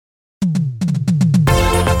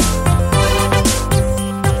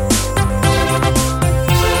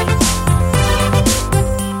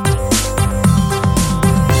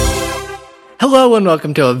Hello and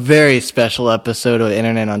welcome to a very special episode of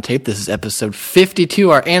Internet on Tape. This is episode 52,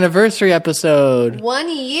 our anniversary episode. 1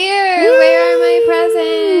 year! Woo! Where are my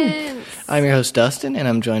presents? I'm your host, Dustin, and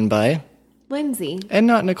I'm joined by... Lindsay. And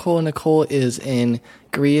not Nicole. Nicole is in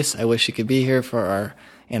Greece. I wish she could be here for our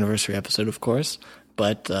anniversary episode, of course.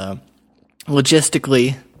 But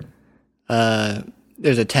logistically,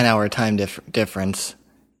 there's a 10-hour time difference.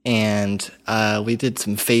 And we did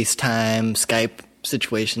some FaceTime, Skype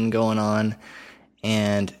situation going on.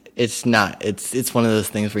 And it's one of those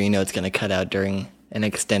things where you know it's going to cut out during an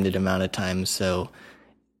extended amount of time. So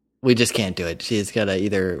we just can't do it. She's got to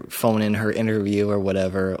either phone in her interview or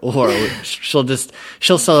whatever, or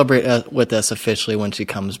she'll celebrate with us officially when she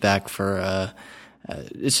comes back for,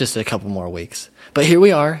 it's just a couple more weeks. But here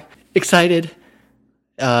we are, excited.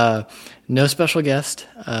 No special guest.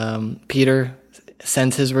 Peter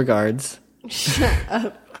sends his regards. Shut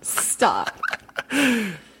up. Stop.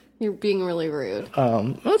 You're being really rude.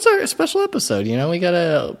 Well, it's our special episode. You know, we got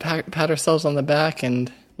to pat ourselves on the back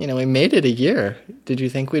and... You know, we made it a year. Did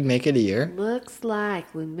you think we'd make it a year? Looks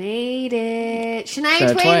like we made it.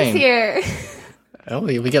 Shania Twain's here. Oh,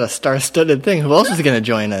 we got a star-studded thing. Who else is going to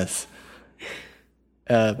join us?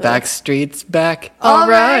 Backstreet's back. All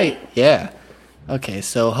right. Yeah. Okay,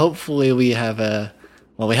 so hopefully we have a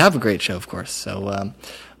great show, of course. So,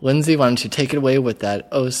 Lindsay, why don't you take it away with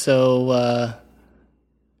that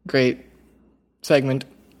great segment.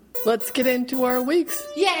 Let's get into our weeks.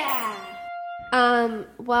 Yeah.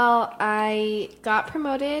 Well, I got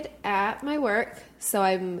promoted at my work, so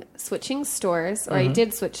I'm switching stores, or I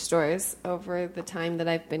did switch stores over the time that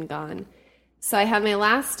I've been gone. So I had my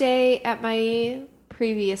last day at my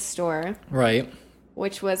previous store. Right.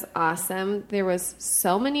 Which was awesome. There was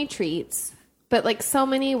so many treats, but like so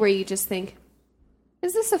many where you just think,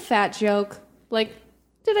 is this a fat joke? Like,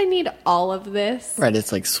 did I need all of this? Right,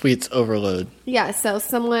 it's like sweets overload. Yeah, so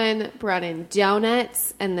someone brought in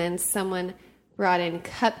donuts, and then someone brought in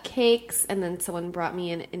cupcakes, and then someone brought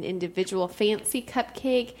me in an individual fancy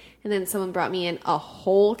cupcake, and then someone brought me in a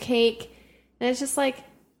whole cake. And it's just like,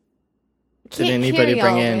 did anybody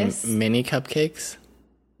bring in mini cupcakes?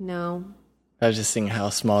 No. I was just seeing how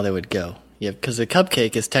small they would go. Yeah, because a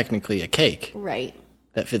cupcake is technically a cake. Right.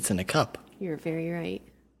 That fits in a cup. You're very right.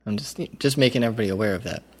 I'm just making everybody aware of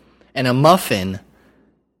that. And a muffin,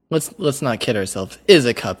 let's not kid ourselves, is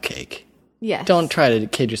a cupcake. Yes. Don't try to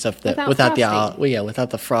kid yourself that without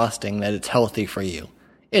the frosting that it's healthy for you.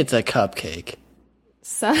 It's a cupcake.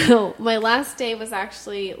 So my last day was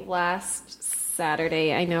actually last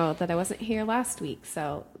Saturday. I know that I wasn't here last week,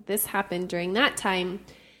 so this happened during that time.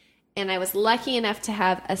 And I was lucky enough to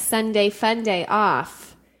have a Sunday fun day off.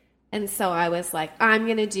 And so I was like, I'm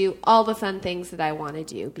going to do all the fun things that I want to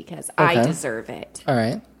do because I deserve it. All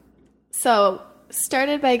right. So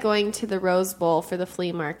started by going to the Rose Bowl for the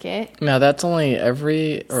flea market. Now that's only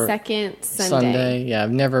second Sunday. Yeah,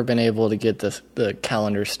 I've never been able to get the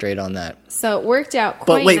calendar straight on that. So it worked out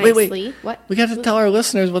quite nicely. Wait. What? We got to tell our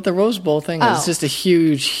listeners what the Rose Bowl thing is. It's just a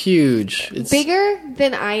huge... It's bigger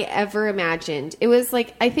than I ever imagined. It was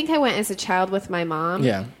like, I think I went as a child with my mom.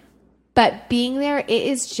 Yeah. But being there, it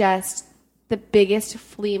is just the biggest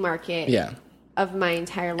flea market of my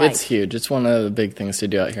entire life. It's huge. It's one of the big things to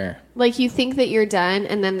do out here. Like, you think that you're done,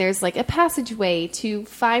 and then there's, like, a passageway to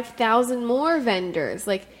 5,000 more vendors.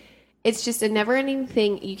 Like, it's just a never-ending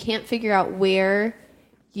thing. You can't figure out where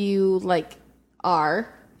you, like,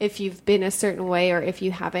 are, if you've been a certain way or if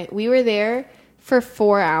you haven't. We were there for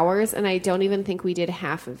 4 hours, and I don't even think we did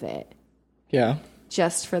half of it. Yeah.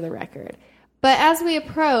 Just for the record. But as we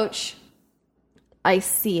approach, I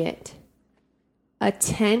see it. A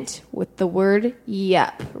tent with the word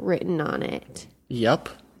 "Yup" written on it. Yup?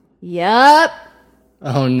 Yup.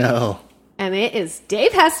 Oh, no. And it is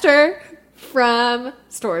Dave Hester from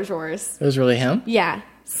Storage Wars. It was really him? Yeah.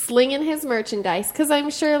 Slinging his merchandise. Because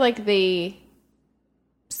I'm sure, like, they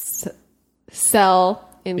sell,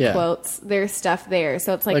 in quotes, their stuff there.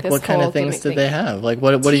 So it's like this what kind of things did they have? Like,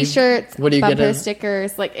 what T-shirts, what do you bumper get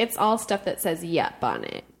stickers. Like, it's all stuff that says "Yup" on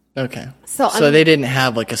it. Okay. So they didn't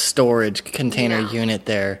have like a storage container unit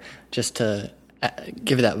there just to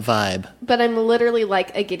give it that vibe. But I'm literally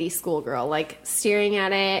like a giddy schoolgirl, like staring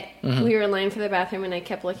at it. Mm-hmm. We were in line for the bathroom and I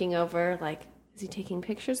kept looking over like, is he taking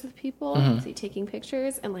pictures of people? Mm-hmm. Is he taking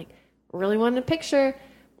pictures? And like, really wanted a picture.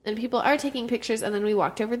 And people are taking pictures. And then we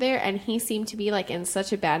walked over there and he seemed to be like in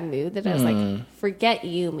such a bad mood that I was like, forget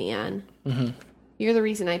you, man. Mm-hmm. You're the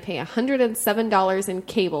reason I pay $107 in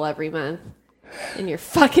cable every month. And you're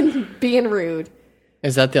fucking being rude.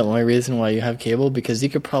 Is that the only reason why you have cable? Because you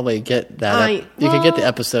could probably get that. You could get the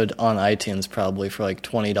episode on iTunes probably for like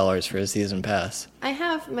 $20 for a season pass. I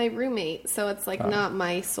have my roommate, so it's like not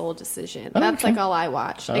my sole decision. That's like all I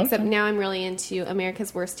watch. Except now I'm really into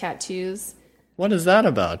America's Worst Tattoos. What is that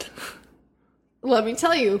about? Let me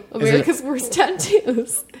tell you, America's Worst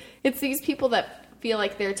Tattoos. It's these people that feel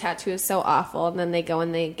like their tattoo is so awful, and then they go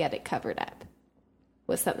and they get it covered up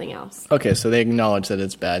with something else. Okay, so they acknowledge that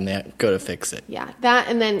it's bad and they go to fix it. Yeah, that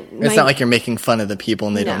and then... It's not like you're making fun of the people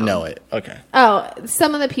and they don't know it. Okay. Oh,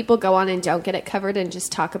 some of the people go on and don't get it covered and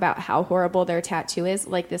just talk about how horrible their tattoo is.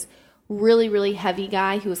 Like this really, really heavy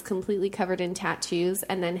guy who was completely covered in tattoos,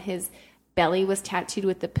 and then his belly was tattooed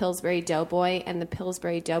with the Pillsbury Doughboy, and the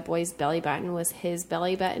Pillsbury Doughboy's belly button was his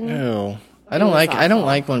belly button. Ew. I don't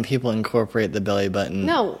like when people incorporate the belly button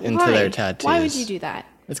into their tattoos. Why would you do that?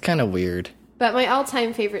 It's kind of weird. But my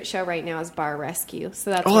all-time favorite show right now is Bar Rescue.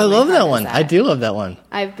 So that's I love that one. I do love that one.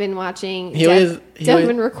 I've been watching.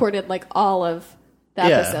 Devin recorded like all of the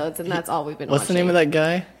episodes, and that's all we've been watching. What's the name of that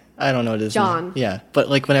guy? I don't know what his John. name. Yeah, but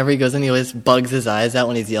like whenever he goes in, he always bugs his eyes out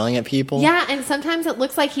when he's yelling at people. Yeah, and sometimes it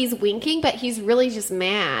looks like he's winking, but he's really just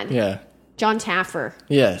mad. Yeah. John Taffer.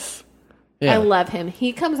 Yes. Yeah. I love him.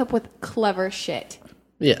 He comes up with clever shit.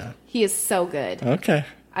 Yeah. He is so good. Okay.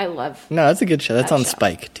 I love. No, that's a good show. That's on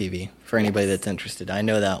Spike TV for anybody that's interested. I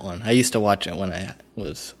know that one. I used to watch it when I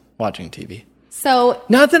was watching TV. So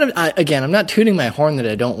not that I'm not tooting my horn that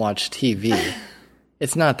I don't watch TV.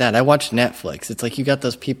 It's not that. I watch Netflix. It's like you got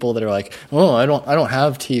those people that are like, "Oh, I don't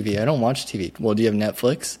have TV. I don't watch TV." Well, do you have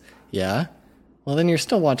Netflix? Yeah. Well, then you're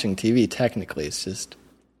still watching TV technically. It's just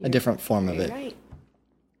a different form of it. Right.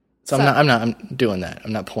 So I'm doing that.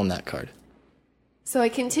 I'm not pulling that card. So I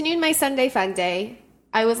continued my Sunday fun day.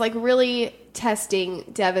 I was like really testing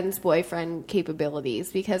Devin's boyfriend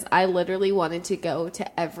capabilities because I literally wanted to go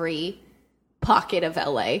to every pocket of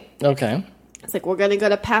LA. Okay. It's like, we're going to go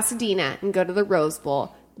to Pasadena and go to the Rose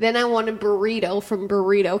Bowl. Then I want a burrito from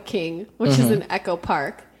Burrito King, which is in Echo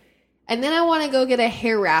Park. And then I want to go get a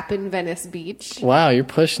hair wrap in Venice Beach. Wow, you're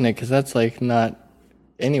pushing it because that's like not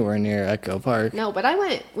anywhere near Echo Park. No, but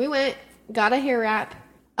we went, got a hair wrap.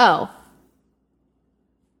 Oh,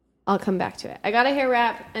 I'll come back to it. I got a hair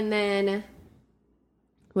wrap, and then,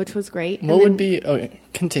 which was great.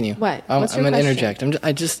 Continue. What? I'm What's your going to question?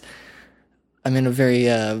 interject. I'm in a very,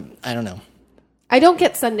 I don't know. I don't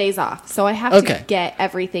get Sundays off, so I have to get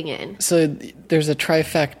everything in. So there's a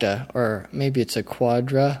trifecta, or maybe it's a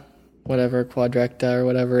quadrecta, or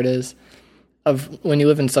whatever it is, of when you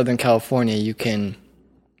live in Southern California, you can,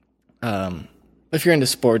 if you're into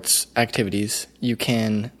sports activities, you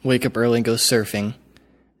can wake up early and go surfing.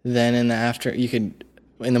 Then in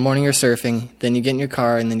the morning you're surfing, then you get in your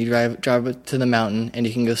car and then you drive to the mountain and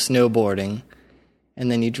you can go snowboarding. And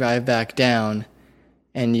then you drive back down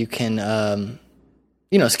and you can,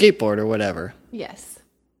 skateboard or whatever. Yes.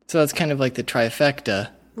 So that's kind of like the trifecta.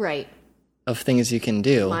 Right. Of things you can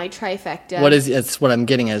do. My trifecta. That's what I'm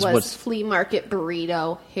getting at. Was flea market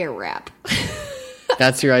burrito hair wrap.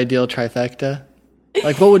 That's your ideal trifecta?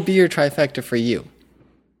 Like, what would be your trifecta for you?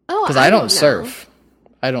 Oh, because I don't surf.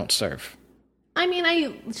 I don't surf. I mean,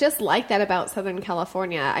 I just like that about Southern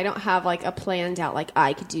California. I don't have like a planned out, like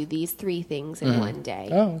I could do these 3 things in one day.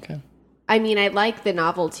 Oh, okay. I mean, I like the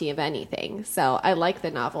novelty of anything. So I like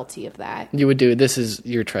the novelty of that. This is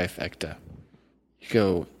your trifecta. You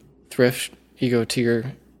go thrift, you go to your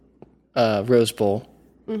Rose Bowl.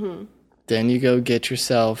 Mm-hmm. Then you go get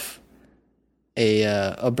yourself a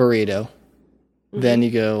burrito. Mm-hmm. Then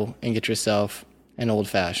you go and get yourself an old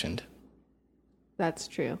fashioned. That's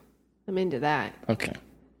true. I'm into that. Okay.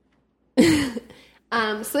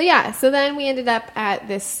 So then we ended up at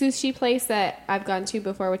this sushi place that I've gone to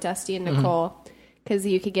before with Dusty and Nicole, because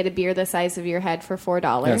you could get a beer the size of your head for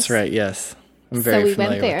 $4. That's right. Yes, I'm very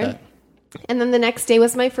familiar with that. And then the next day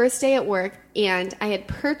was my first day at work, and I had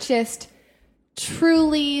purchased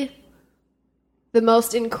truly the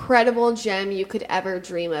most incredible gem you could ever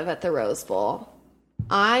dream of at the Rose Bowl.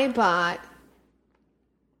 I bought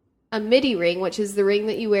a midi ring, which is the ring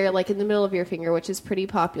that you wear like in the middle of your finger, which is pretty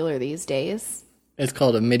popular these days. It's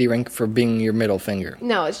called a midi ring for being your middle finger.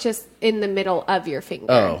 No, it's just in the middle of your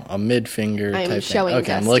finger. Oh, a mid finger type thing. I'm showing Okay,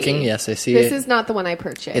 Dusty. I'm looking. Yes, I see it. This is not the one I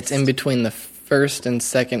purchased. It's in between the first and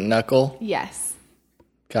second knuckle. Yes.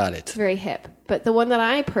 Got it. It's very hip. But the one that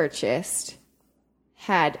I purchased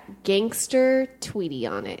had Gangster Tweety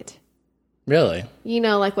on it. Really? You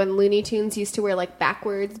know, like when Looney Tunes used to wear like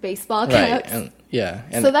backwards baseball caps. Right.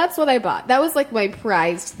 And so that's what I bought. That was like my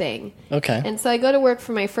prized thing. Okay. And so I go to work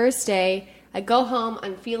for my first day. I go home.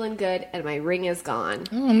 I'm feeling good. And my ring is gone.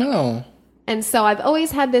 Oh, no. And so I've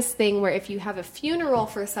always had this thing where if you have a funeral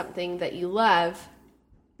for something that you love,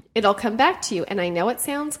 it'll come back to you. And I know it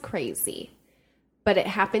sounds crazy, but it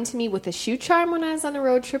happened to me with a shoe charm when I was on a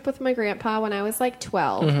road trip with my grandpa when I was like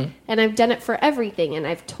 12. And I've done it for everything. And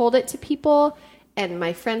I've told it to people, and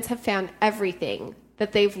my friends have found everything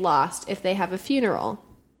that they've lost if they have a funeral.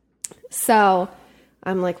 So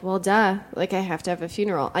I'm like, well, duh. Like, I have to have a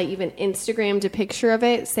funeral. I even Instagrammed a picture of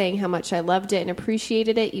it saying how much I loved it and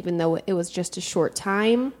appreciated it, even though it was just a short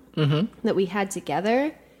time that we had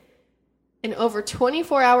together. And over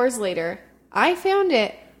 24 hours later, I found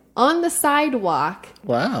it on the sidewalk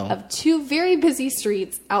of 2 very busy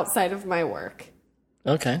streets outside of my work.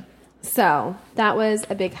 Okay. So that was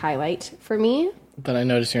a big highlight for me. But I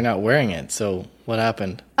noticed you're not wearing it, so what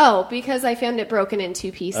happened? Oh, because I found it broken in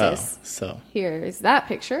 2 pieces. Oh, so. Here's that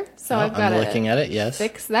picture. So I've got to looking at it, yes.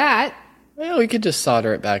 fix that. Well, we could just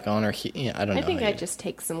solder it back on, or I don't know. I think I'd just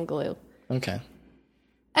take some glue. Okay.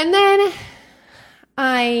 And then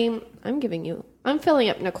I'm filling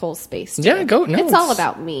up Nicole's space too. Yeah, go. No, it's all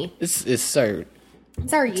about me. It's our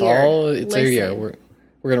It's year. our year.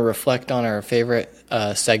 We're going to reflect on our favorite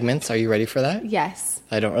segments. Are you ready for that? Yes.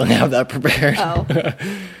 I don't really have that prepared.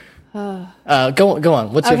 Oh. Go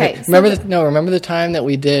on. What's your favorite? Remember the time that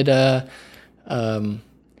we did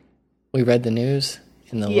we read the news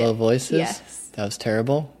in the low voices? Yes. That was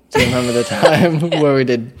terrible. Do you remember the time where we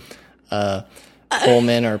did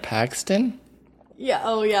Coleman or Paxton? Yeah.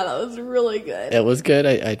 Oh, yeah. That was really good. It was good.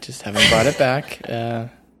 I just haven't brought it back.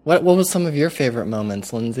 What was some of your favorite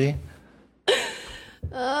moments, Lindsay?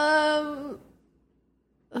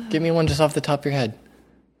 Give me one just off the top of your head.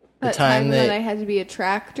 The time that I had to be a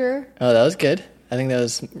tractor. Oh, that was good. I think that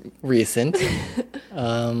was recent.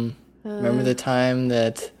 Remember the time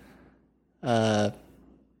that...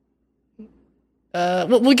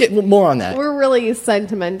 we'll get more on that. We're really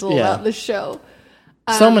sentimental about the show.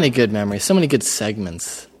 So many good memories. So many good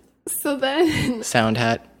segments. So then... Sound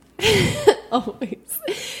hat. Always.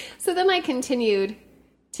 So then I continued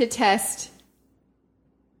to test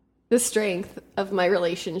the strength of my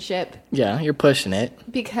relationship. Yeah, you're pushing it.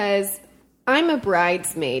 Because I'm a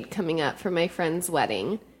bridesmaid coming up for my friend's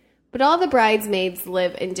wedding. But all the bridesmaids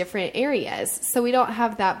live in different areas. So we don't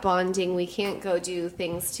have that bonding. We can't go do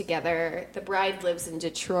things together. The bride lives in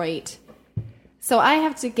Detroit. So I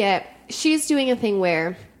have to she's doing a thing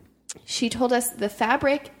where she told us the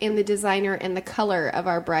fabric and the designer and the color of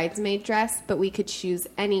our bridesmaid dress, but we could choose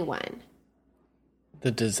anyone.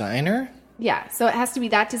 The designer? Yeah, so it has to be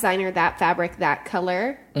that designer, that fabric, that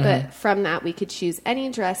color. But from that, we could choose any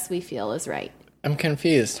dress we feel is right. I'm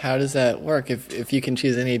confused. How does that work if you can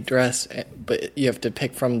choose any dress, but you have to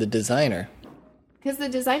pick from the designer? Because the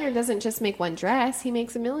designer doesn't just make one dress. He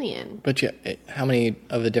makes a million. But how many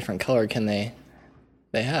of a different color can they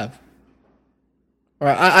have? Or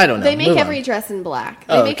I don't know. They make every dress in black.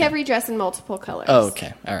 They make every dress in multiple colors. Oh,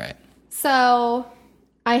 okay. All right. So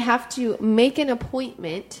I have to make an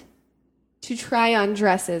appointment to try on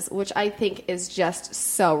dresses, which I think is just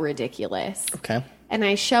so ridiculous. Okay. And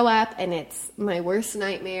I show up, and it's my worst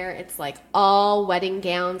nightmare. It's like all wedding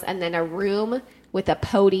gowns and then a room with a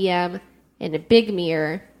podium and a big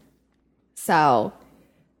mirror. So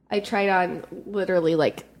I tried on literally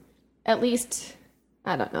like at least,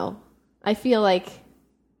 I don't know, I feel like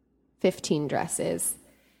 15 dresses.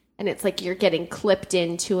 And it's like you're getting clipped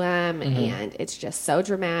into them, and it's just so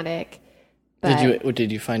dramatic. But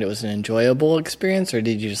Did you find it was an enjoyable experience, or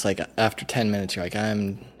did you just like after 10 minutes you're like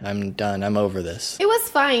I'm done, I'm over this? It was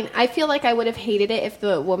fine. I feel like I would have hated it if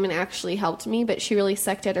the woman actually helped me, but she really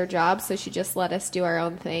sucked at her job, so she just let us do our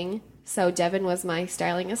own thing. So Devin was my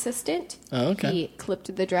styling assistant. Oh, okay. He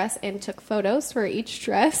clipped the dress and took photos for each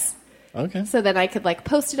dress. Okay. So then I could like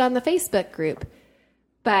post it on the Facebook group.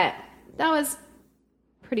 But that was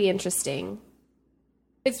pretty interesting.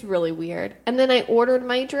 It's really weird. And then I ordered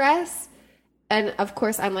my dress. And, of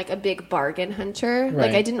course, I'm, like, a big bargain hunter. Right.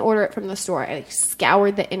 Like, I didn't order it from the store. I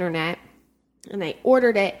scoured the internet, and I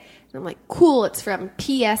ordered it. And I'm like, cool, it's from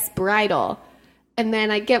P.S. Bridal. And then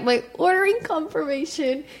I get my ordering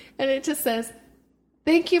confirmation, and it just says,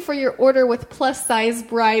 thank you for your order with plus-size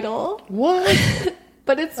bridal. What?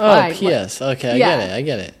 But it's fine. Oh, P.S. Like, okay, I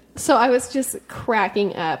get it. So I was just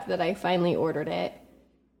cracking up that I finally ordered it.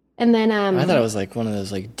 And then... I thought it was, like, one of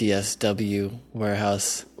those, like, DSW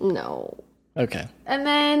warehouse. No. Okay. And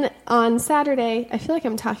then on Saturday, I feel like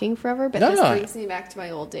I'm talking forever, but this brings me back to my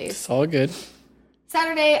old days. It's all good.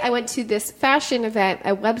 Saturday, I went to this fashion event,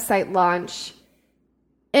 a website launch,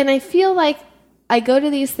 and I feel like I go to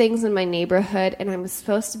these things in my neighborhood, and I'm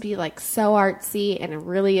supposed to be like so artsy and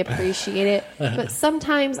really appreciate it, but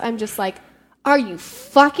sometimes I'm just like, are you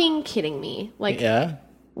fucking kidding me? Like, Yeah.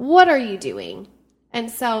 what are you doing? And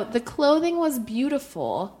so the clothing was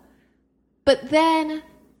beautiful, but then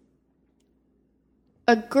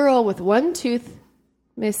a girl with one tooth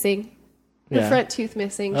missing, the front tooth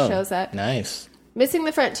missing, shows up. Nice. Missing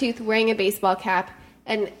the front tooth, wearing a baseball cap,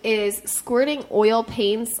 and is squirting oil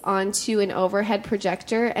paints onto an overhead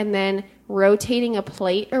projector and then rotating a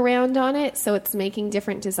plate around on it so it's making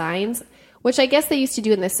different designs, which I guess they used to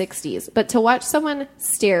do in the 60s. But to watch someone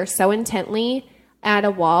stare so intently at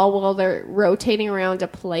a wall while they're rotating around a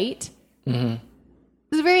plate is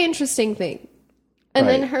a very interesting thing. And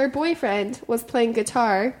then her boyfriend was playing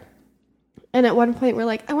guitar, and at one point we're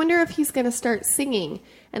like, I wonder if he's going to start singing.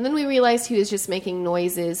 And then we realized he was just making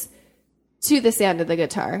noises to the sound of the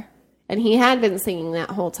guitar. And he had been singing that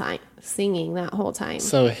whole time.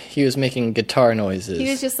 So he was making guitar noises. He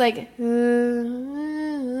was just like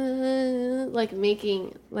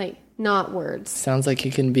making, like, not words. Sounds like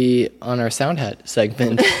he can be on our Sound Hat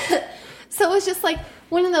segment. So it was just like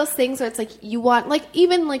one of those things where it's like you want, like,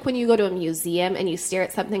 even like when you go to a museum and you stare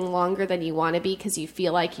at something longer than you want to be because you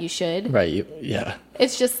feel like you should. Right. Yeah.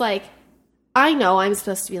 It's just like, I know I'm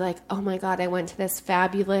supposed to be like, oh my God, I went to this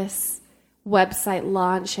fabulous website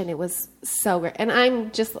launch and it was so great. And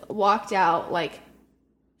I'm just walked out like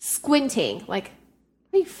squinting, like,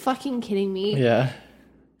 are you fucking kidding me? Yeah.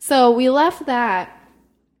 So we left that.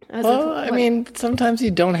 I mean, sometimes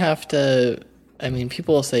you don't have to. I mean,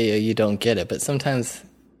 people will say you don't get it, but sometimes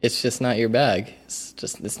it's just not your bag.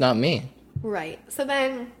 It's not me. Right. So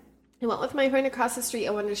then I went with my friend across the street. I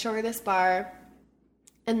wanted to show her this bar.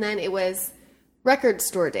 And then it was record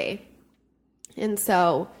store day. And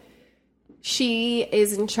so she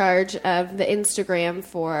is in charge of the Instagram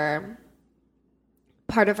for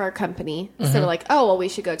part of our company. So we're like, oh, well, we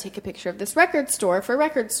should go take a picture of this record store for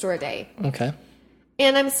record store day. Okay.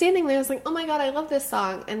 And I'm standing there, I was like, oh my God, I love this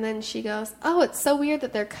song. And then she goes, oh, it's so weird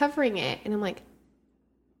that they're covering it. And I'm like,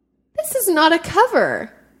 this is not a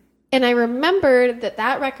cover. And I remembered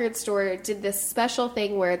that record store did this special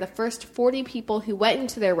thing where the first 40 people who went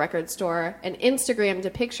into their record store and Instagrammed a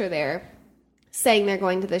picture there saying they're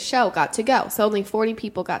going to the show got to go. So only 40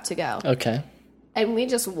 people got to go. Okay. And we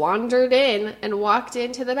just wandered in and walked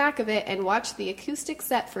into the back of it and watched the acoustic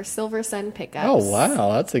set for Silver Sun Pickups. Oh,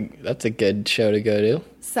 wow. That's a good show to go to.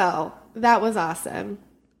 So that was awesome.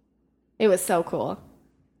 It was so cool.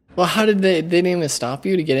 Well, how did they didn't even stop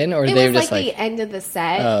you to get in, or It they was were just like the end of the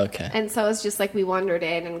set. Oh, okay. And so it was just like we wandered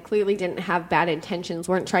in and clearly didn't have bad intentions.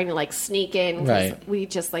 Weren't trying to like sneak in. 'Cause Right. we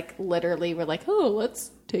just like literally were like, oh,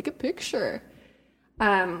 let's take a picture.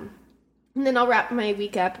 And then I'll wrap my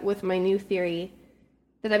week up with my new theory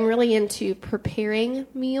that I'm really into preparing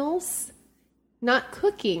meals, not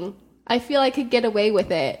cooking. I feel I could get away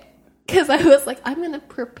with it because I was like, I'm going to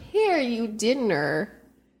prepare you dinner.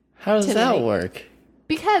 How does tonight. that work?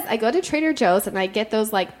 Because I go to Trader Joe's and I get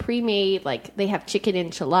those like pre-made, like they have chicken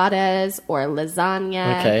enchiladas or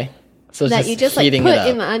lasagna. Okay. So it's That you just like heating put it up.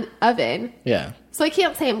 in the oven. Yeah. So I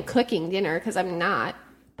can't say I'm cooking dinner because I'm not.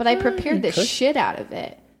 But I prepared the cook. shit out of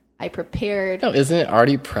it. I prepared. No, isn't it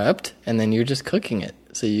already prepped and then you're just cooking it?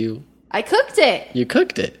 So I cooked it. you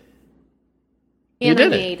cooked it. And I did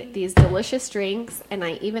it. made these delicious drinks. And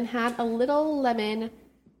I even had a little lemon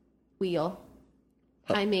wheel.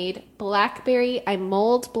 I made blackberry. I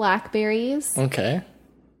mulled blackberries. Okay.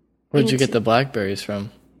 Where'd you get the blackberries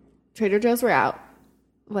from? Trader Joe's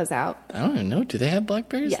was out. I don't even know. Do they have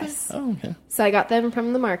blackberries? Yes. There? Oh, okay. So I got them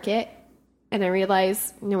from the market. And I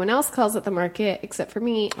realized no one else calls it the market except for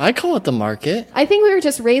me. I call it the market. I think we were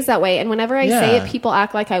just raised that way. And whenever I say Yeah. it, people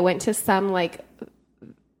act like I went to some like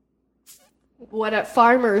a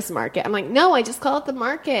farmer's market. I'm like, no, I just call it the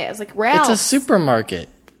market. I was like, Ralph's. It's a supermarket.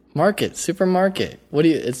 Supermarket. What do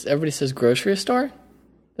you? Everybody says grocery store.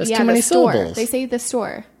 That's too many the store. syllables. They say the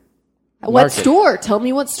store. What Market. store? Tell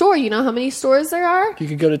me what store. You know how many stores there are? You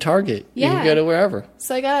could go to Target. You Yeah. could go to wherever.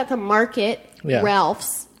 So I got it at the market, Yeah.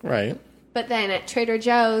 Ralph's. Right. But then at Trader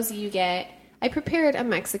Joe's, I prepared a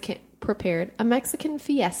Mexican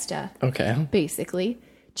fiesta. Okay. Basically.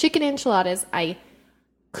 Chicken enchiladas. I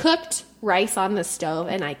cooked rice on the stove,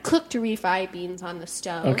 and I cooked refried beans on the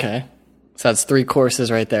stove. Okay. So that's 3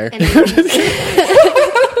 courses right there.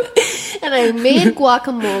 And I made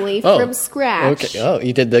guacamole from scratch. Okay. Oh,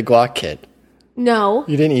 you did the guac kit. No.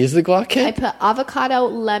 You didn't use the guac I kit? put avocado,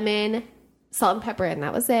 lemon, salt, and pepper, and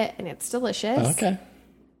that was it. And it's delicious. Okay.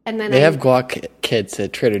 And then They have guac kits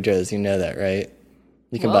at Trader Joe's. You know that, right?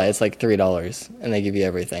 You can Well- buy it's like $3, and they give you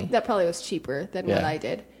everything. that probably was cheaper than what Yeah. I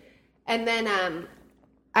did. And then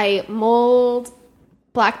I mulled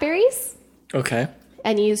blackberries Okay.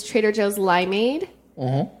 and used Trader Joe's limeade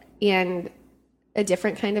Uh-huh. and a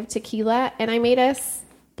different kind of tequila, and I made us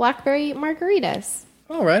blackberry margaritas.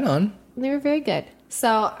 Oh, right on. And they were very good.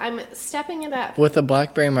 So I'm stepping it up. With a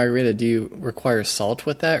blackberry margarita, do you require salt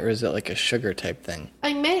with that, or is it like a sugar type thing?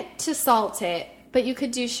 I meant to salt it, but you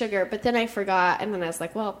could do sugar, but then I forgot, and then I was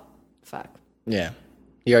like, well, fuck. Yeah.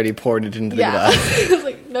 You already poured it into the glass. I was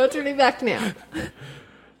like, no turning back now.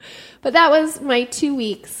 But that was my 2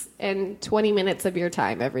 weeks and 20 minutes of your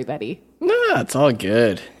time, everybody. No, it's all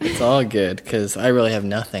good. It's all good, because I really have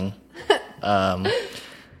nothing.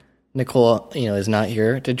 Nicole, is not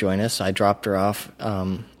here to join us. I dropped her off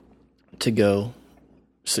to go.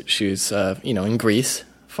 She's, in Greece,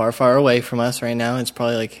 far, far away from us right now. It's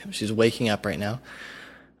probably like she's waking up right now.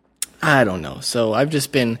 I don't know. So I've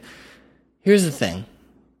just been... Here's the thing.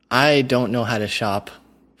 I don't know how to shop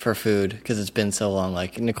for food because it's been so long.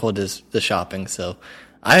 Like, Nicole does the shopping, so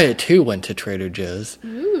I, too, went to Trader Joe's.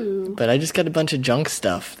 Ooh. But I just got a bunch of junk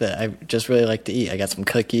stuff that I just really like to eat. I got some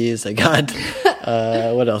cookies. I got...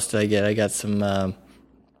 what else did I get? I got some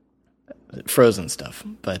frozen stuff.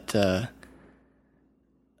 But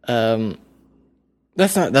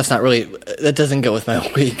that's not really... That doesn't go with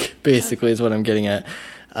my week, basically, is what I'm getting at.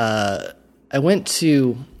 I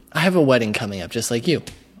have a wedding coming up, just like you.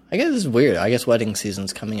 I guess this is weird. I guess wedding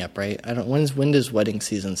season's coming up, right? When does wedding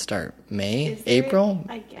season start? May? April?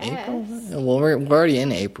 I guess. April? Well, we're already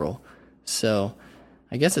in April. So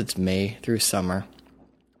I guess it's May through summer.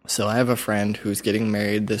 So I have a friend who's getting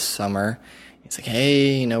married this summer. He's like,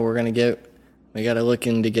 hey, we got to look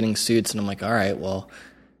into getting suits. And I'm like, all right, well,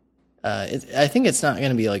 I think it's not going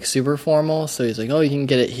to be like super formal. So he's like, oh, you can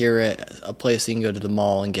get it here at a place you can go to the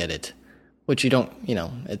mall and get it. Which you don't,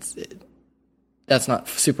 that's not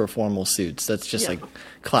super formal suits. That's just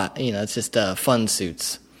it's just fun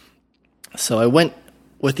suits. So I went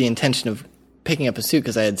with the intention of picking up a suit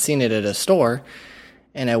because I had seen it at a store.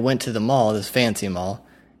 And I went to the mall, this fancy mall,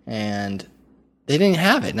 and they didn't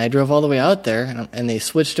have it. And I drove all the way out there, and they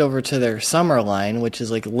switched over to their summer line, which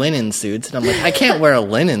is like linen suits. And I'm like, I can't wear a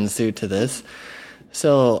linen suit to this.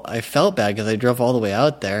 So I felt bad because I drove all the way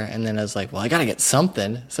out there. And then I was like, well, I got to get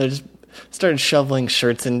something. So I just started shoveling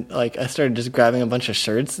shirts, and I started just grabbing a bunch of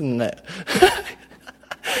shirts. And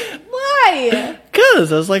Why?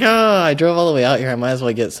 Because I was like, I drove all the way out here. I might as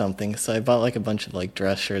well get something. So I bought like a bunch of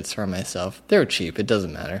dress shirts for myself. They were cheap. It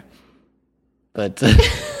doesn't matter. But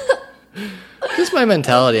just my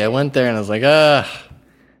mentality. I went there and I was like,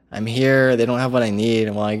 I'm here. They don't have what I need.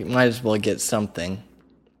 And I might as well get something.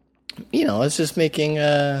 It's just making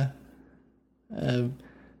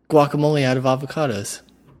guacamole out of avocados,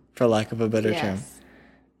 for lack of a better term.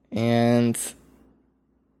 And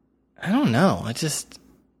I don't know.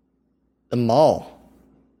 The mall.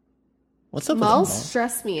 What's up with the mall? Malls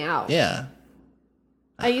stress me out. Yeah.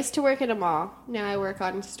 I used to work at a mall. Now I work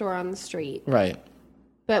on a store on the street. Right.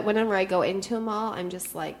 But whenever I go into a mall, I'm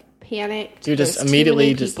just panicked. You're just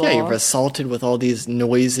immediately you're assaulted with all these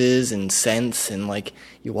noises and scents, and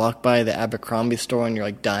you walk by the Abercrombie store and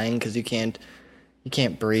you're dying because you can't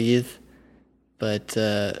breathe. But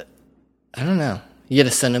I don't know. You get a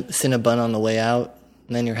Cinnabon on the way out,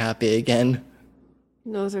 and then you're happy again.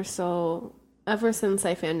 Those are so... Ever since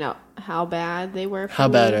I found out how bad they were for How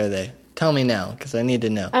bad are they? Tell me now, because I need to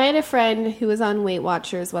know. I had a friend who was on Weight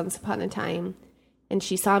Watchers once upon a time, and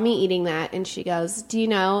she saw me eating that, and she goes, do you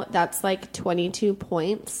know that's 22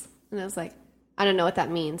 points? And I was like, I don't know what that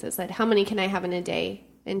means. I said, how many can I have in a day?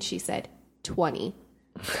 And she said, 20.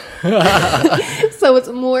 So it's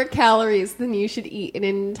more calories than you should eat in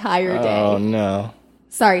an entire day. Oh, no.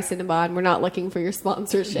 Sorry, Cinnabon. We're not looking for your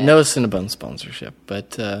sponsorship. No Cinnabon sponsorship.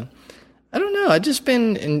 But I don't know. I've just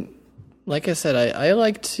been, like I said, I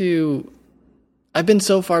like to... I've been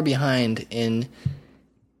so far behind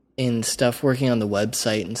in stuff, working on the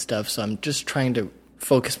website and stuff, so I'm just trying to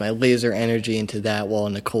focus my laser energy into that while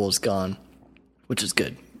Nicole's gone, which is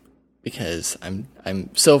good, because I'm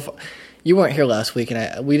so far... You weren't here last week,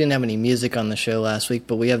 and we didn't have any music on the show last week,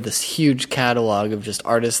 but we have this huge catalog of just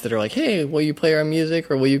artists that are like, hey, will you play our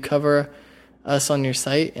music, or will you cover us on your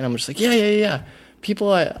site? And I'm just like, yeah.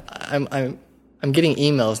 People, I'm getting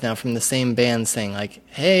emails now from the same band saying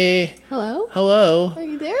hey, hello, are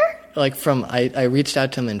you there? I reached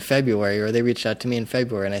out to them in February, or they reached out to me in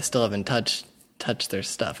February, and I still haven't touched their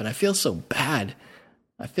stuff, and I feel so bad.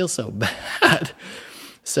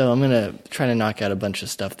 So I'm going to try to knock out a bunch of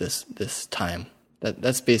stuff this time.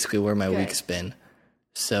 That's basically where my week's been.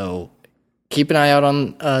 So keep an eye out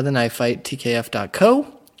on the Knife Fight,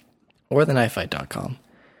 tkf.co or theknifefight.com.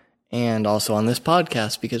 And also on this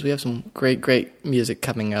podcast, because we have some great music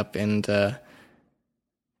coming up, and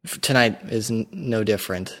tonight is no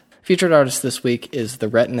different. Featured artist this week is The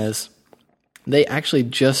Retinas. They actually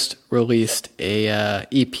just released a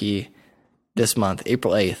EP this month,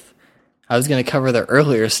 April 8th. I was going to cover their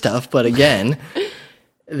earlier stuff, but again,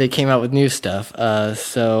 they came out with new stuff.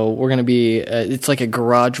 So we're going to be, it's like a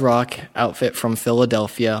garage rock outfit from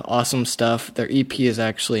Philadelphia. Awesome stuff. Their EP is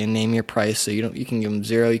actually a name your price. So you can give them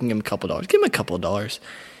 $0, you can give them a couple dollars. Give them a couple of dollars.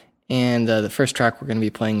 And the first track we're going to be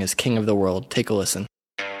playing is King of the World. Take a listen.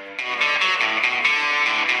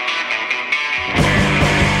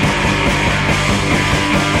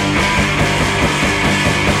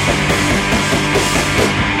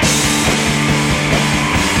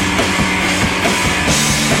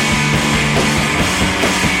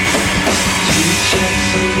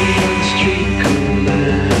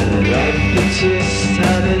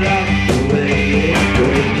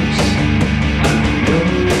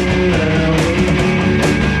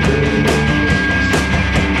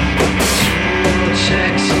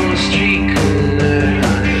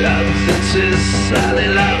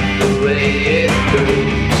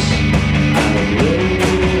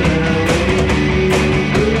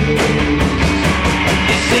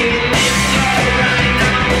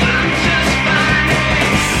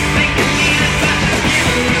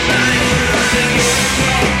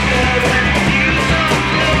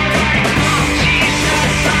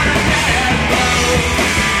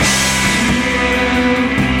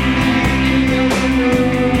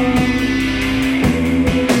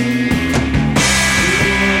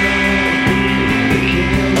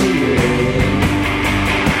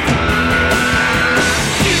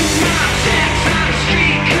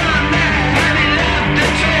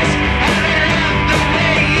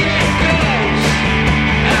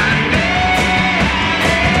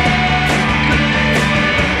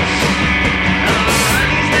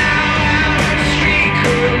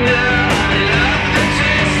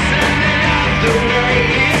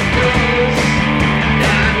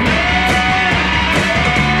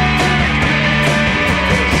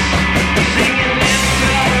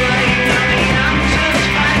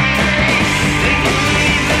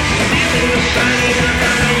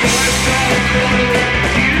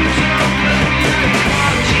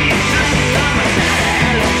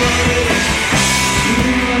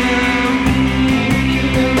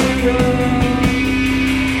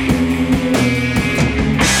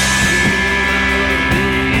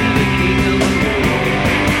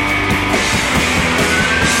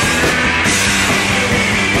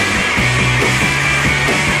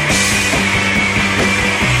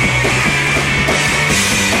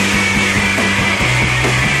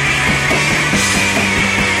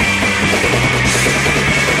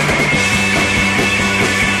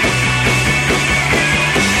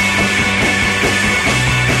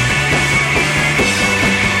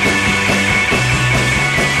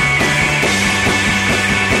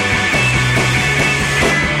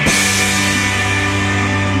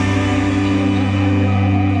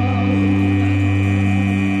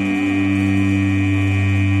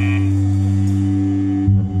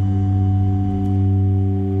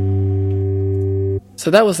 So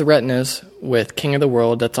that was the Retinas with King of the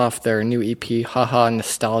World. That's off their new EP, Haha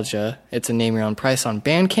Nostalgia. It's a name your own price on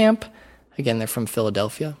Bandcamp. Again, they're from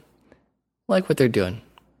Philadelphia. I like what they're doing.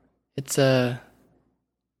 It's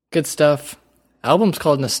good stuff. Album's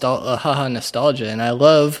called Haha Nostalgia, and I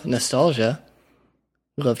love nostalgia.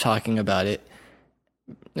 I love talking about it.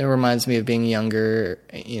 It reminds me of being younger.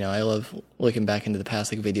 You know, I love looking back into the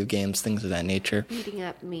past, like video games, things of that nature. Beating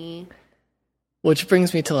up me. Which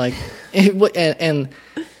brings me to like, and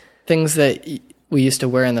things that we used to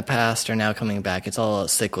wear in the past are now coming back. It's all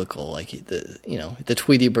cyclical, like the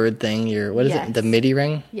Tweety Bird thing. What is it? The MIDI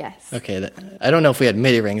ring? Yes. Okay. I don't know if we had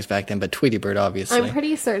MIDI rings back then, but Tweety Bird, obviously. I'm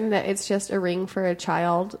pretty certain that it's just a ring for a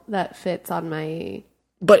child that fits on my.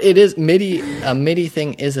 But it is MIDI. A MIDI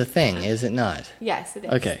thing is a thing, is it not? Yes, it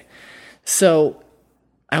is. Okay. So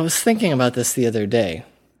I was thinking about this the other day,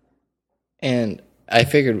 and I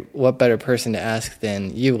figured what better person to ask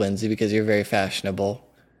than you, Lindsay, because you're very fashionable.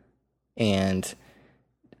 And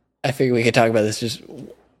I figured we could talk about this just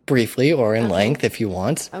briefly or in length if you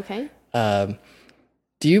want. Okay.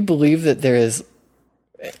 Do you believe that there is,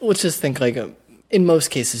 let's just think like, in most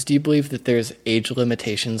cases, do you believe that there's age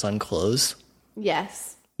limitations on clothes?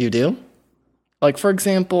 Yes. You do? Like, for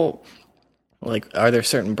example, like, are there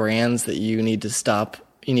certain brands that you need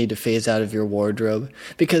to phase out of your wardrobe?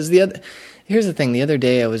 Because here's the thing. The other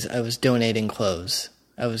day, I was donating clothes.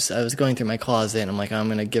 I was going through my closet, and I'm like, I'm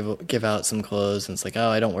gonna give out some clothes, and it's like, oh,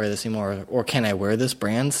 I don't wear this anymore, or can I wear this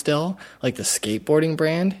brand still, like the skateboarding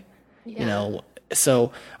brand? Yeah. You know,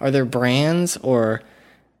 so are there brands or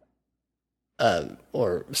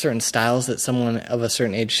certain styles that someone of a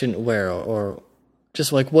certain age shouldn't wear, or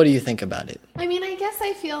Just like, what do you think about it? I mean, I guess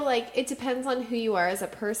I feel like it depends on who you are as a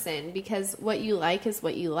person, because what you like is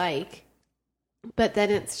what you like. But then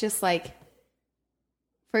it's just like,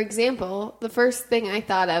 for example, the first thing I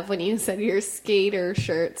thought of when you said your skater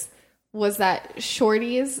shirts was that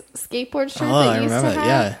Shorty's skateboard shirt that you used to have.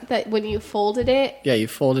 Yeah. That when you folded it, Yeah, you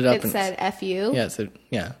fold it up it and said F you. yeah, so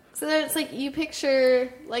yeah. So then it's like you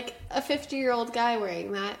picture like a 50-year-old guy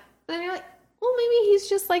wearing that. And then you're like, well, maybe he's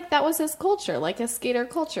just like, that was his culture, like a skater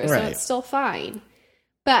culture. So Right. it's still fine.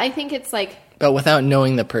 But I think it's like, But without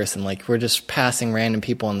knowing the person, like we're just passing random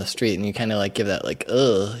people on the street, and you kind of like give that like,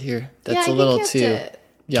 ugh, that's a little too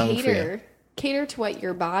young for you. Cater to what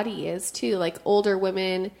your body is too. Like older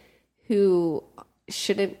women who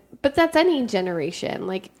shouldn't, but that's any generation.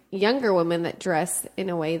 Like younger women that dress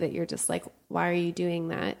in a way that you're just like, why are you doing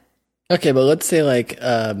that? Okay, but let's say like,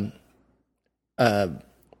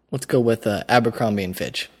 let's go with Abercrombie and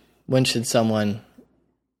Fitch. When do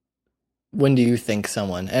you think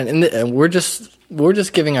someone? And we're just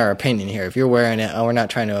giving our opinion here. If you're wearing it, we're not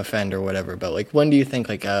trying to offend or whatever. But like, when do you think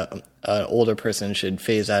like an older person should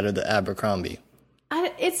phase out of the Abercrombie?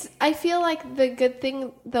 I feel like the good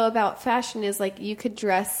thing though about fashion is like you could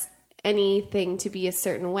dress anything to be a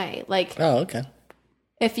certain way. Like, Oh, okay.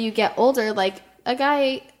 if you get older, like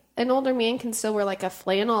an older man can still wear like a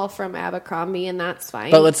flannel from Abercrombie, and that's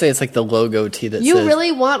fine. But let's say it's like the logo tee that You says...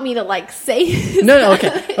 really want me to like say No,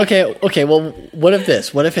 okay. Well, what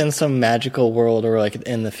if in some magical world or like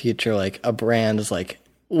in the future, like a brand is like,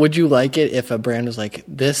 would you like it if a brand was like,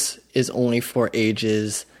 this is only for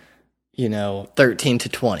ages, 13 to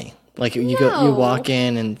 20? Like you walk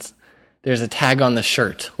in and there's a tag on the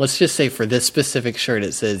shirt. Let's just say for this specific shirt,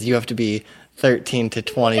 it says you have to be 13 to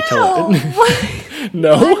 20 No.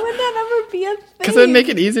 No? Why would that ever be a thing? Because it would make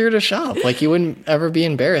it easier to shop. Like, you wouldn't ever be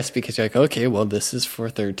embarrassed because you're like, okay, well, this is for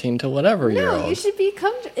 13 to whatever year old. No, you should be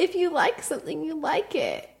comfortable. If you like something, you like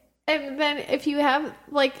it. And then if you have,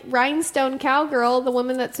 like, Rhinestone Cowgirl, the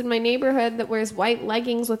woman that's in my neighborhood that wears white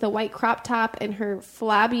leggings with a white crop top and her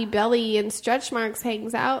flabby belly and stretch marks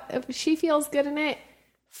hangs out, if she feels good in it,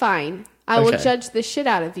 fine. I will judge the shit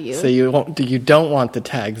out of you. So you don't want the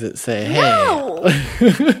tags that say, hey. No!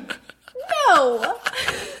 No!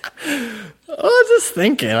 Oh, just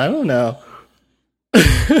thinking. I don't know.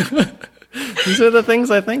 These are the things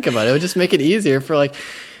I think about. It would just make it easier for like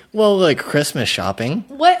Christmas shopping.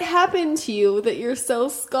 What happened to you that you're so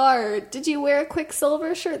scarred? Did you wear a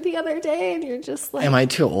Quicksilver shirt the other day and you're just like... Am I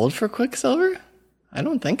too old for Quicksilver? I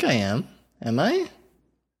don't think I am. Am I?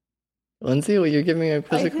 Lindsay, will you give me a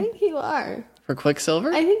physical... I think you are. For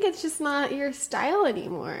Quicksilver? I think it's just not your style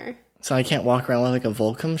anymore. So I can't walk around with like a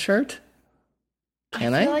Volcom shirt?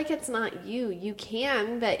 Can I? I feel like it's not you. You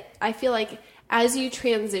can, but I feel like as you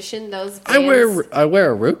transition those brands... I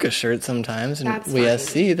wear a Ruka shirt sometimes in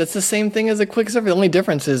WSC. That's the same thing as a Quicksilver. The only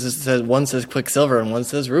difference is it says one says Quicksilver and one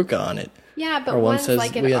says Ruka on it. Yeah, but one's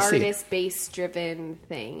like an artist-based driven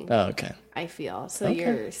thing. Oh, okay. I feel. So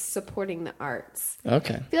you're supporting the arts.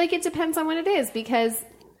 Okay. I feel like it depends on what it is, because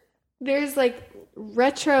there's like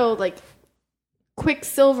retro, like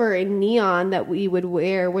Quicksilver and neon that we would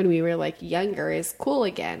wear when we were like younger is cool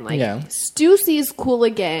again. Like Stussy is cool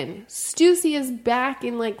again. Stussy is back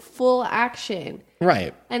in like full action.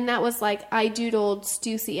 Right. And that was like, I doodled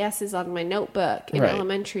Stussy S's on my notebook in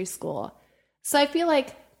elementary school. So I feel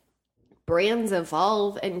like brands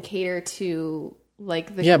evolve and cater to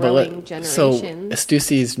like the growing generations. So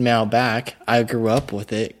Stussy's now back. I grew up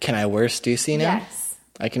with it. Can I wear Stussy now? Yes.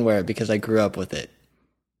 I can wear it because I grew up with it.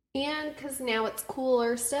 And because now it's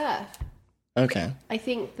cooler stuff. Okay. I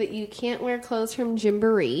think that you can't wear clothes from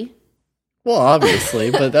Gymboree. Well,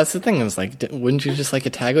 obviously, but that's the thing. Is like, wouldn't you just like a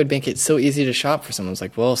tag would make it so easy to shop for someone? It's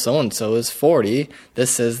like, well, so-and-so is 40.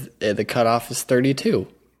 This says the cutoff is 32.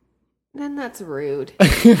 Then that's rude.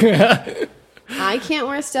 I can't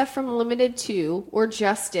wear stuff from Limited 2 or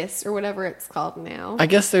Justice or whatever it's called now. I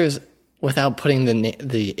guess there's, without putting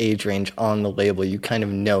the age range on the label, you kind of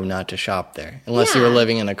know not to shop there. Unless you were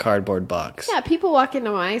living in a cardboard box. Yeah, people walk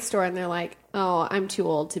into my store and they're like, oh, I'm too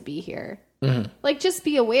old to be here. Mm-hmm. Like, just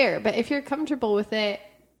be aware. But if you're comfortable with it,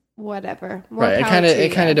 whatever. Right,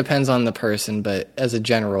 it kind of depends on the person, but as a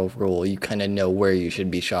general rule, you kind of know where you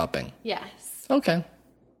should be shopping. Yes. Okay.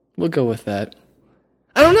 We'll go with that.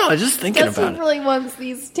 I don't know. I was just thinking about it. Justin really wants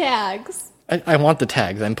these tags. I want the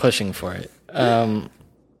tags. I'm pushing for it.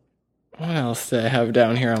 What else do I have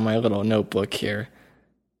down here on my little notebook here?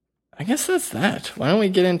 I guess that's that. Why don't we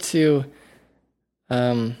get into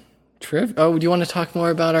trivia? Oh, do you want to talk more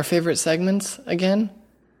about our favorite segments again?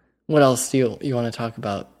 What else do you want to talk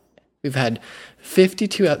about? We've had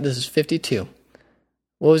 52. This is 52.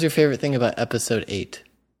 What was your favorite thing about episode 8?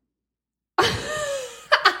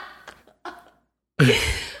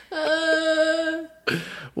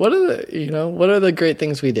 What are the great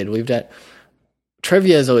things we did? We've done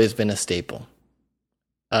trivia has always been a staple.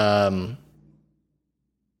 Sound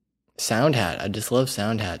Hat. I just love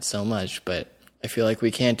Sound Hat so much, but I feel like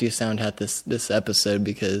we can't do Sound Hat this episode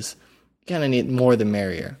because you kind of need more the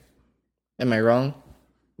merrier. Am I wrong?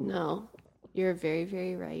 No, you're very,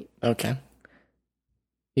 very right. Okay.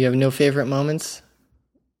 You have no favorite moments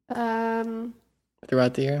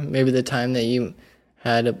throughout the year? Maybe the time that you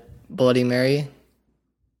had a Bloody Mary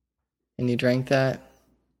and you drank that?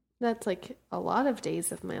 That's like a lot of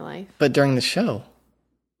days of my life. But during the show.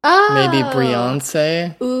 Oh! Maybe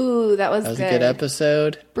Beyonce. Ooh, that was That was good. a good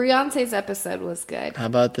episode. Beyonce's episode was good. How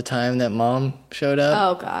about the time that Mom showed up?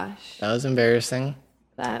 Oh, gosh. That was embarrassing.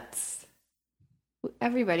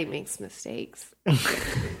 Everybody makes mistakes.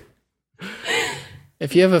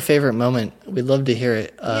 If you have a favorite moment, we'd love to hear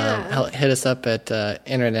it. Yeah. Hit us up at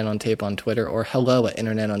Internet on Tape on Twitter or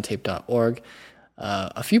hello@internetontape.org.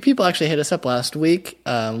 A few people actually hit us up last week,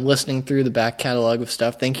 listening through the back catalog of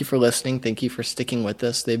stuff. Thank you for listening. Thank you for sticking with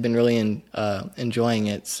us. They've been really enjoying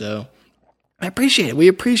it. So I appreciate it. We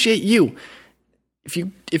appreciate you. If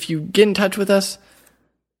you get in touch with us,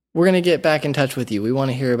 we're going to get back in touch with you. We want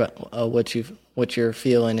to hear about what you're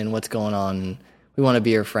feeling and what's going on. And we want to be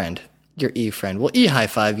your friend, your E-friend. We'll E-high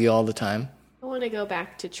five you all the time. I want to go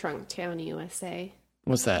back to Trunktown, USA.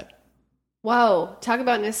 What's that? Whoa, talk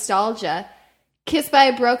about nostalgia. Kissed by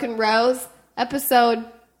a Broken Rose, episode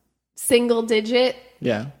single digit.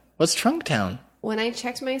 Yeah. What's Trunktown? When I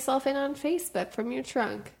checked myself in on Facebook from your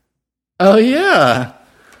trunk. Oh, yeah.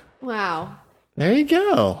 Wow. There you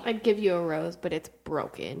go. I'd give you a rose, but it's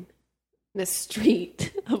broken. The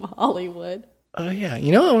street of Hollywood. Oh, yeah.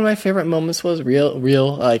 You know what one of my favorite moments was?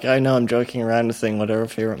 Real, like, I know I'm joking around and saying whatever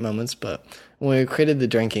favorite moments, but when we created the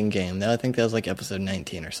drinking game, I think that was like episode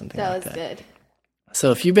 19 or something like that. That was good.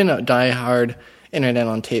 So if you've been a diehard Internet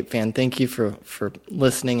on Tape fan, thank you for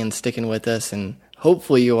listening and sticking with us, and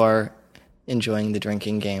hopefully you are enjoying the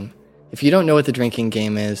drinking game. If you don't know what the drinking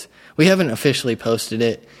game is, we haven't officially posted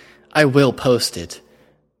it. I will post it,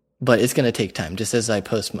 but it's going to take time, just as I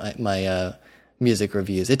post my music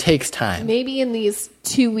reviews. It takes time. Maybe in these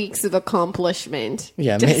 2 weeks of accomplishment,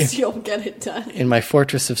 Yeah, you'll get it done. In my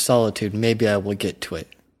fortress of solitude, maybe I will get to it.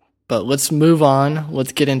 But let's move on.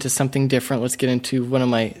 Let's get into something different. Let's get into one of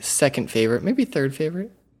my second favorite, maybe third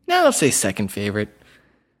favorite. No, let's say second favorite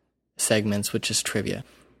segments, which is trivia.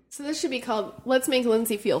 So this should be called Let's Make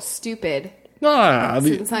Lindsay Feel Stupid,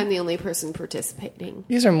 since I'm the only person participating.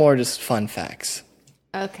 These are more just fun facts.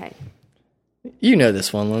 Okay. You know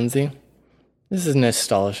this one, Lindsay. This is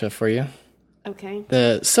nostalgia for you. Okay.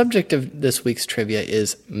 The subject of this week's trivia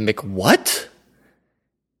is McWhat?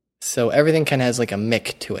 So everything kind of has like a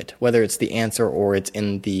Mick to it, whether it's the answer or it's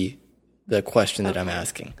in the question that I'm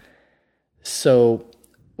asking. So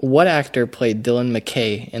what actor played Dylan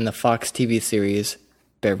McKay in the Fox TV series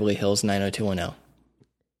Beverly Hills 90210?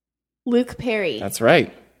 Luke Perry. That's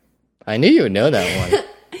right. I knew you would know that one.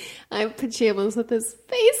 I have pajamas with his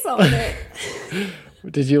face on it.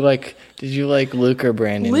 Did you like Luke or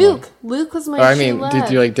Brandon? Luke. More? Luke was my true love. Did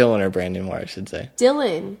you like Dylan or Brandon more, I should say?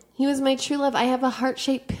 Dylan. He was my true love. I have a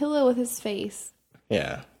heart-shaped pillow with his face.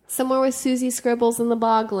 Yeah. Somewhere with Susie Scribbles in the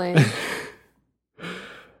bogland.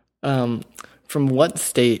 From what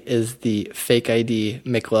state is the fake ID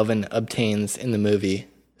McLovin obtains in the movie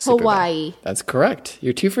Superbad? Hawaii. That's correct.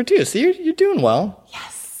 You're 2 for 2. So you're doing well.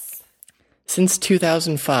 Yes. Since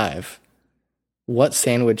 2005, what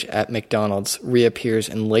sandwich at McDonald's reappears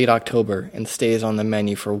in late October and stays on the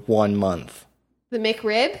menu for 1 month? The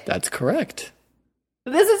McRib? That's correct.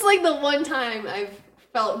 This is like the one time I've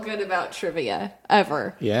felt good about trivia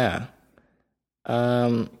ever. Yeah.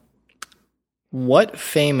 What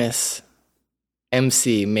famous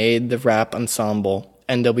MC made the rap ensemble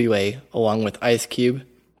NWA along with Ice Cube,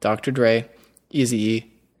 Dr. Dre,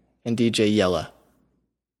 Eazy-E, and DJ Yella?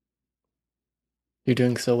 You're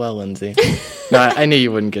doing so well, Lindsay. No, I knew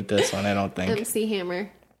you wouldn't get this one, I don't think. MC Hammer.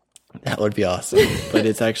 That would be awesome. But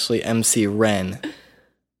it's actually MC Ren.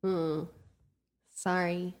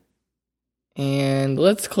 Sorry. And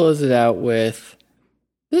let's close it out with...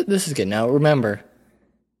 This is good. Now, remember,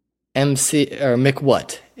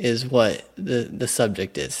 McWhat is what the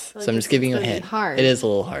subject is. So I'm just giving you a hint. Hard. It is a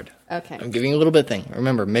little hard. Okay. I'm giving you a little bit of thing.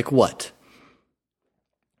 Remember, McWhat.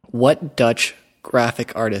 What Dutch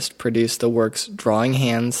graphic artist produced the works Drawing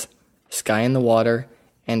Hands, Sky in the Water,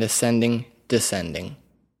 and Ascending, Descending?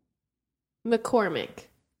 McCormick.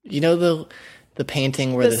 You know the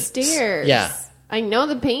painting where the stairs. Yeah. I know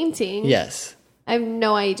the painting. Yes. I have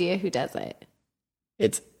no idea who does it.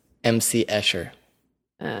 It's MC Escher.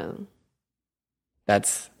 Um, That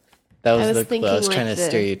was was the clue. I thinking was trying like to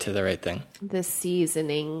steer you to the right thing. the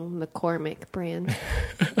seasoning McCormick brand.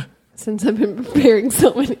 Since I've been preparing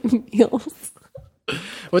so many meals.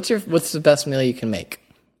 What's the best meal you can make?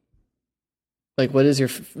 Like, what is your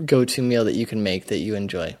go-to meal that you can make that you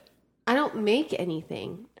enjoy? I don't make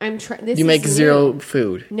anything. You make zero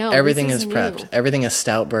food. No, everything this is is prepped. new. Everything is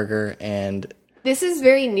stout burger, and This is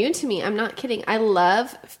very new to me. I'm not kidding. I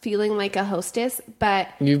love feeling like a hostess, but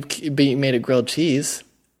you made a grilled cheese.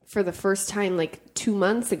 for the first time like 2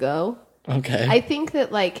 months ago, Okay. I think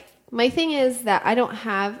that like my thing is that I don't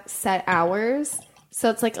have set hours. So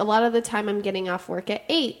it's like a lot of the time I'm getting off work at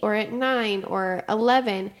 8 or at 9 or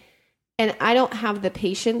 11. And I don't have the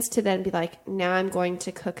patience to then be like, now I'm going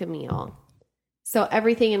to cook a meal. So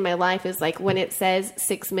everything in my life is like when it says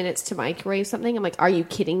 6 minutes to microwave something, I'm like, are you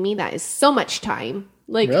kidding me? That is so much time.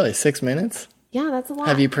 Like, Really? 6 minutes? yeah, that's a lot.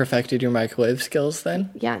 Have you perfected your microwave skills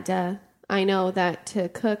then? Yeah, duh. I know that to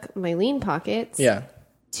cook my Lean Pockets, Yeah.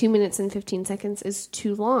 2 minutes and 15 seconds is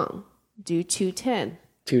too long. Do 2:10.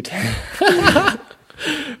 210.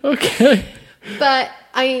 Okay. But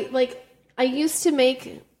I used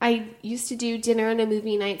to do dinner and a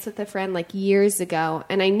movie nights with a friend like years ago,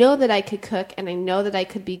 and I know that I could cook and I know that I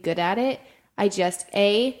could be good at it. I just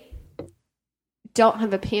don't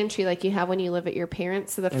have a pantry like you have when you live at your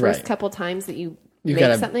parents. So the first Right. couple times that you You make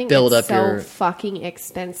gotta something, build it's up so your- fucking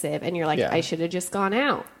expensive, and you're like, Yeah. I should have just gone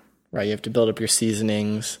out. Right. You have to build up your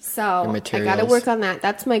seasonings. So your I materials. got to work on that.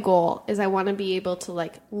 That's my goal. Is I want to be able to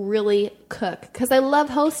like really cook because I love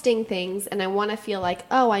hosting things, and I want to feel like,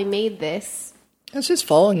 oh, I made this. It's just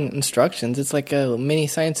following instructions. It's like a mini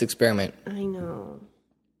science experiment. I know.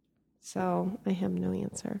 So I have no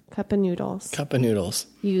answer. Cup of noodles. Cup of noodles.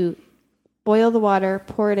 You boil the water,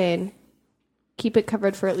 pour it in, keep it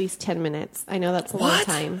covered for at least 10 minutes. I know that's a long What?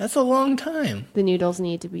 time. That's a long time. The noodles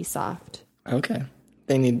need to be soft. Okay.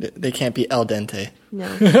 They can't be al dente.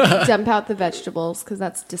 No. Dump out the vegetables because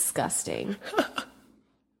that's disgusting.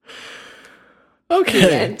 Okay.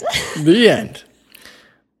 The end. The end.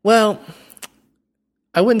 Well,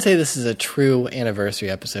 I wouldn't say this is a true anniversary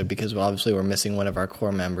episode because obviously we're missing one of our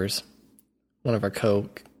core members, one of our I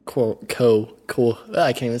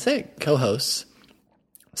can't even say it, co-hosts.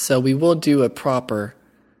 So we will do a proper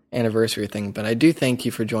anniversary thing, but I do thank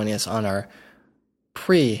you for joining us on our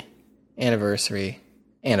pre-anniversary.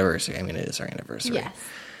 I mean, it is our anniversary.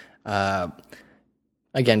 Yes.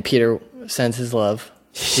 Again, Peter sends his love.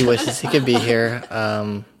 He wishes he could be here.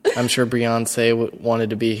 I'm sure Beyonce wanted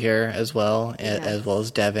to be here as well, as well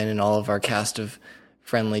as Devin and all of our cast of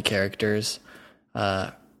friendly characters.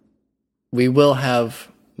 We will have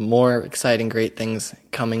more exciting, great things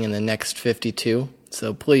coming in the next 52.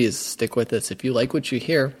 So please stick with us. If you like what you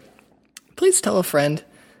hear, please tell a friend.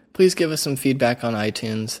 Please give us some feedback on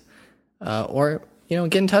iTunes, or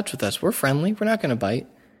get in touch with us. We're friendly. We're not going to bite.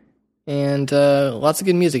 And lots of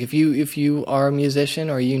good music. If you are a musician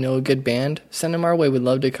or you know a good band, send them our way. We'd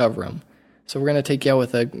love to cover them. So we're going to take you out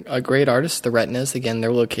with a great artist, the Retinas. Again,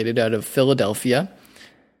 they're located out of Philadelphia.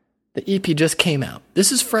 The EP just came out.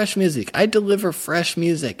 This is fresh music. I deliver fresh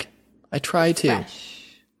music. I try to. Fresh.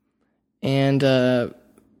 And the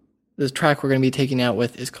track we're going to be taking out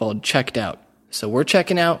with is called Checked Out. So we're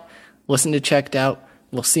checking out. Listen to Checked Out.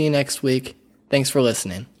 We'll see you next week. Thanks for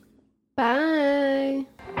listening. Bye.